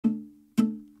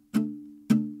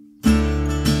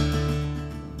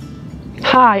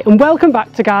Hi and welcome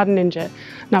back to Garden Ninja.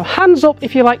 Now hands up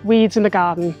if you like weeds in the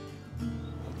garden.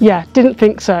 Yeah, didn't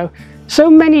think so. So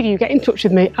many of you get in touch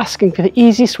with me asking for the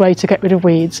easiest way to get rid of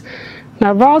weeds.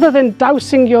 Now rather than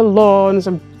dousing your lawns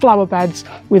and flower beds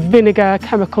with vinegar,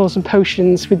 chemicals and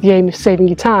potions with the aim of saving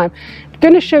you time, I'm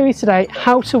going to show you today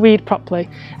how to weed properly.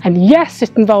 And yes, it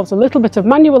involves a little bit of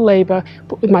manual labour,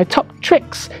 but with my top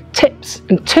tricks, tips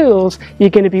and tools,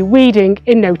 you're going to be weeding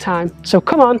in no time. So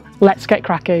come on, let's get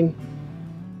cracking.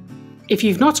 If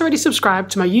you've not already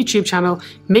subscribed to my YouTube channel,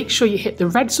 make sure you hit the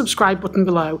red subscribe button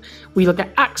below, where you'll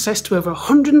get access to over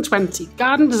 120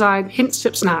 garden design hints,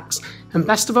 tips and hacks. And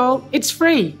best of all, it's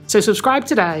free, so subscribe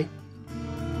today.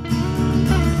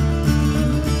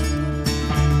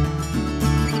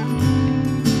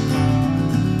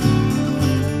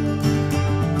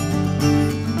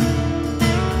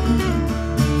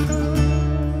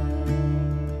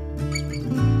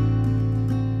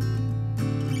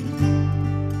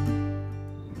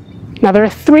 Now there are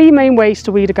three main ways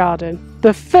to weed a garden.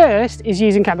 The first is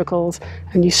using chemicals,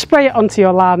 and you spray it onto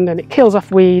your land and it kills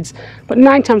off weeds, but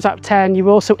 9 times out of 10 you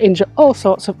also injure all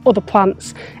sorts of other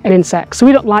plants and insects, so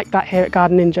we don't like that here at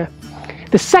Garden Ninja.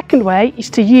 The second way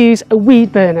is to use a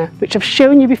weed burner, which I've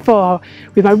shown you before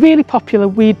with my really popular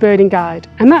weed burning guide,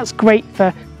 and that's great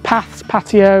for paths,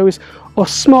 patios or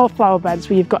small flower beds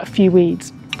where you've got a few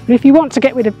weeds. And if you want to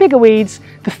get rid of bigger weeds,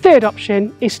 the third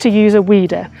option is to use a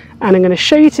weeder, and I'm going to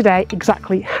show you today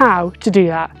exactly how to do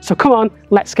that. So come on,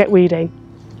 let's get weeding.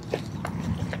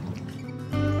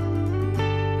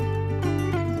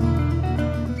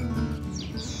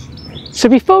 So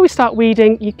before we start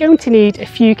weeding, you're going to need a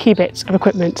few key bits of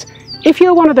equipment. If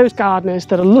you're one of those gardeners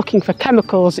that are looking for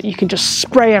chemicals that you can just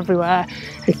spray everywhere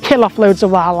and kill off loads of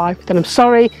wildlife, then I'm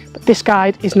sorry, but this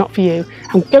guide is not for you.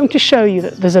 I'm going to show you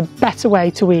that there's a better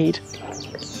way to weed.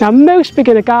 Now most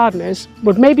beginner gardeners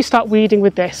would maybe start weeding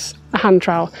with this, a hand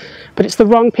trowel, but it's the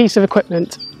wrong piece of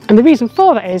equipment. And the reason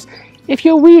for that is, if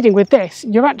you're weeding with this,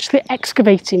 you're actually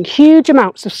excavating huge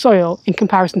amounts of soil in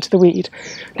comparison to the weed.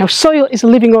 Now soil is a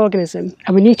living organism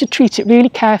and we need to treat it really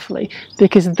carefully,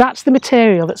 because that's the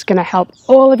material that's going to help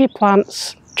all of your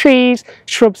plants, trees,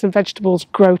 shrubs and vegetables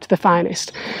grow to the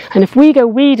finest. And if we go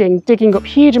weeding, digging up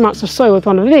huge amounts of soil with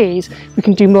one of these, we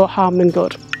can do more harm than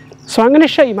good. So I'm going to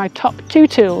show you my top 2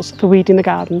 tools for weeding the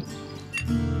garden.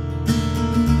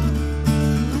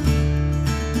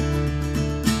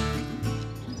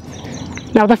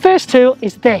 Now the first tool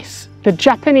is this, the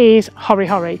Japanese hori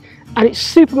hori, and it's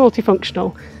super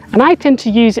multifunctional, and I tend to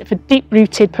use it for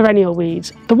deep-rooted perennial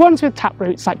weeds, the ones with tap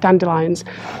roots like dandelions,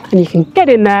 and you can get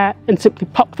in there and simply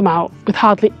pop them out with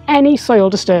hardly any soil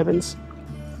disturbance.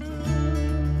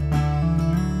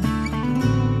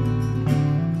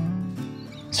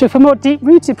 So for more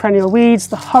deep-rooted perennial weeds,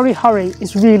 the hori hori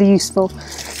is really useful.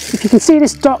 If you can see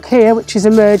this dock here, which has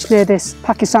emerged near this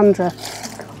pachysandra,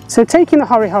 so taking the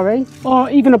hori hori, or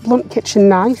even a blunt kitchen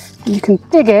knife, you can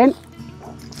dig in,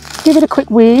 give it a quick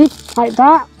weed, like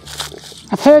that.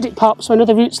 I've heard it pop, so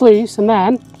another root's loose, and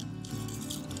then,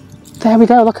 there we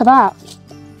go, look at that.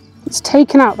 It's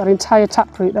taken out that entire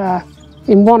taproot there,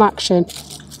 in one action.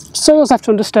 Soil's left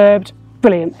undisturbed,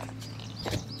 brilliant.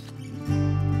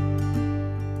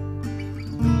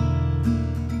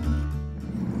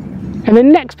 And the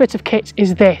next bit of kit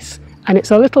is this, and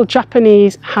it's a little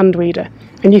Japanese hand weeder.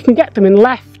 And you can get them in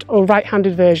left or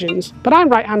right-handed versions, but I'm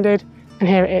right-handed and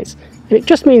here it is. And it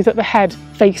just means that the head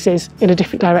faces in a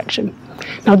different direction.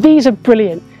 Now these are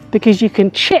brilliant because you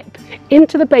can chip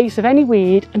into the base of any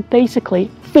weed and basically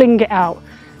fling it out.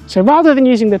 So rather than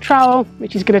using the trowel,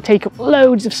 which is going to take up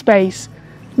loads of space,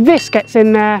 this gets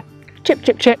in there, chip,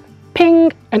 chip, chip,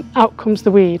 ping, and out comes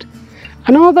the weed.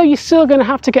 And although you're still going to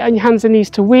have to get on your hands and knees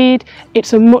to weed,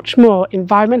 it's a much more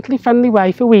environmentally friendly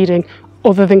way for weeding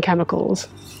other than chemicals.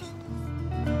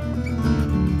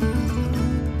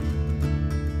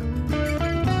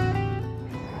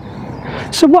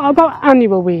 So what about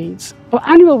annual weeds? Well,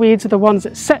 annual weeds are the ones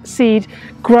that set seed,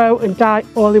 grow and die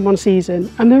all in one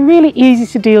season, and they're really easy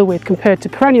to deal with compared to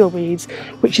perennial weeds,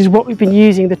 which is what we've been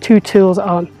using the 2 tools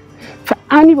on. For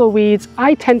annual weeds,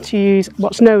 I tend to use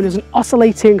what's known as an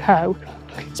oscillating hoe.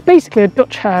 It's basically a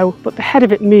Dutch hoe, but the head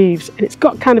of it moves and it's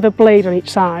got kind of a blade on each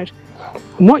side.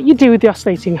 And what you do with the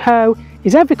oscillating hoe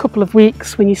is every couple of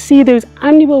weeks, when you see those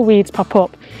annual weeds pop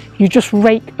up, you just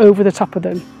rake over the top of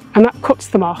them, and that cuts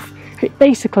them off. It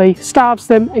basically starves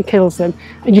them and kills them,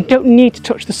 and you don't need to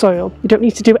touch the soil. You don't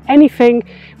need to do anything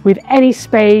with any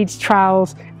spades,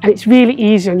 trowels, and it's really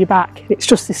easy on your back. It's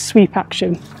just this sweep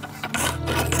action.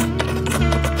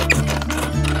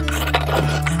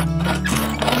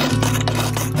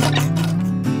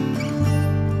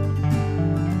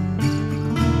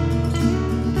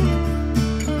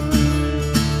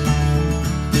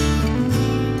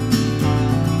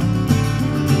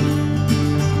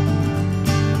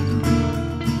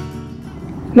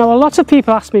 Now, a lot of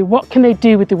people ask me, what can they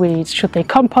do with the weeds? Should they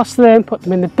compost them, put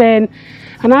them in the bin?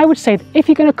 And I would say that if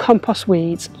you're going to compost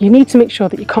weeds, you need to make sure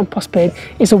that your compost bin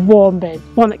is a warm bin,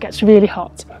 one that gets really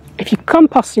hot. If you're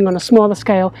composting on a smaller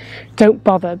scale, don't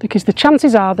bother, because the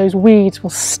chances are those weeds will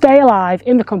stay alive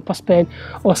in the compost bin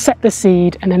or set the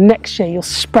seed, and then next year you'll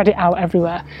spread it out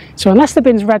everywhere. So unless the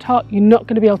bin's red hot, you're not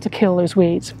going to be able to kill those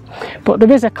weeds. But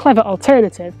there is a clever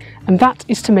alternative, and that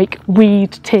is to make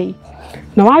weed tea.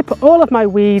 Now, I put all of my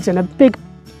weeds in a big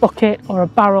bucket or a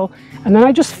barrel, and then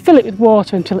I just fill it with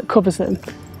water until it covers them.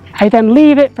 I then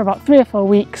leave it for about 3 or 4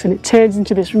 weeks and it turns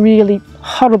into this really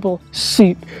horrible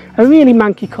soup, a really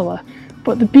manky colour.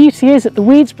 But the beauty is that the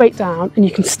weeds break down and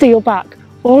you can steal back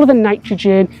all of the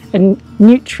nitrogen and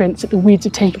nutrients that the weeds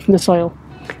are taking from the soil.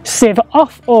 Sieve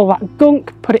off all that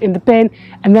gunk, put it in the bin,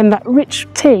 and then that rich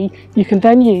tea you can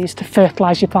then use to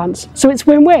fertilise your plants. So it's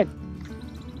win-win.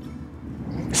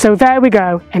 So there we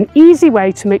go, an easy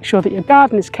way to make sure that your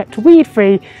garden is kept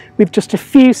weed-free with just a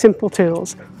few simple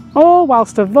tools, all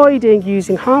whilst avoiding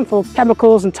using harmful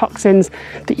chemicals and toxins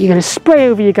that you're going to spray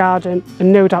over your garden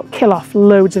and no doubt kill off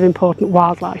loads of important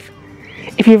wildlife.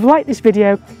 If you've liked this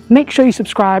video, make sure you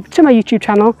subscribe to my YouTube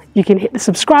channel. You can hit the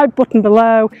subscribe button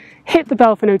below, hit the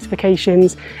bell for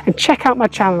notifications, and check out my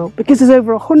channel because there's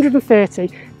over 130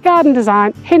 garden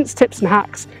design hints, tips and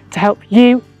hacks to help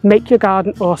you make your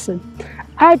garden awesome.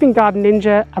 I've been Garden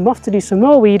Ninja. I'm off to do some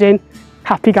more weeding.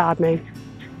 Happy gardening.